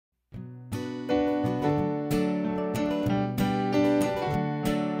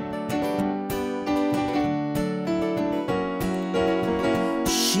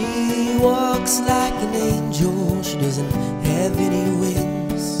walks like an angel. She doesn't have any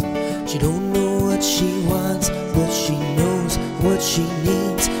wings. She don't know what she wants, but she knows what she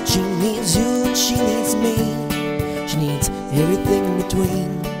needs. She needs you and she needs me. She needs everything in between.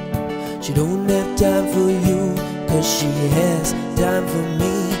 She don't have time for you, 'cause she has time for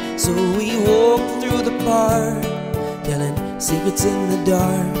me. So we walk through the park, telling secrets in the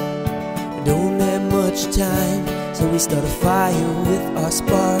dark. We don't have much time, so we start a fire with our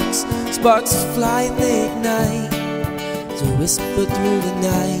sparks. Sparks fly and they ignite, so whisper through the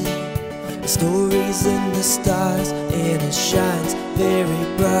night. The story's in the stars and it shines very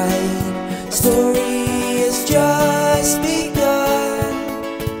bright. Story is just begun.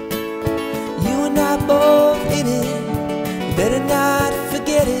 You and I both in it, you better not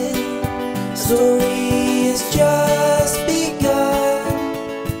forget it. Story is just begun.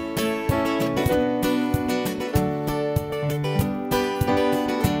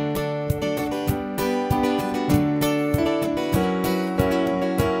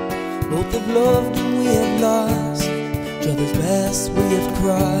 Both have loved and we have lost, each other's paths we have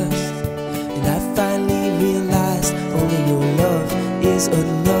crossed. And I finally realized only your love is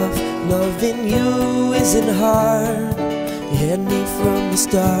enough. Loving you isn't hard. You had me from the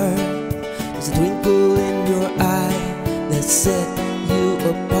start. There's a twinkle in your eye that set you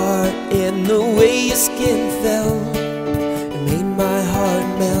apart. And the way your skin felt, it made my heart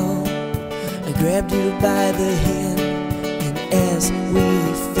melt. I grabbed you by the hand, and as we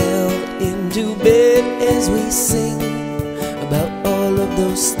fell into bed, as we sing about all of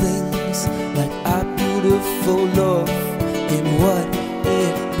those things, like our beautiful love and what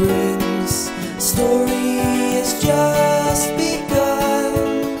it brings. Story is just begun.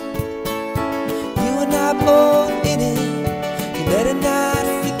 You and I both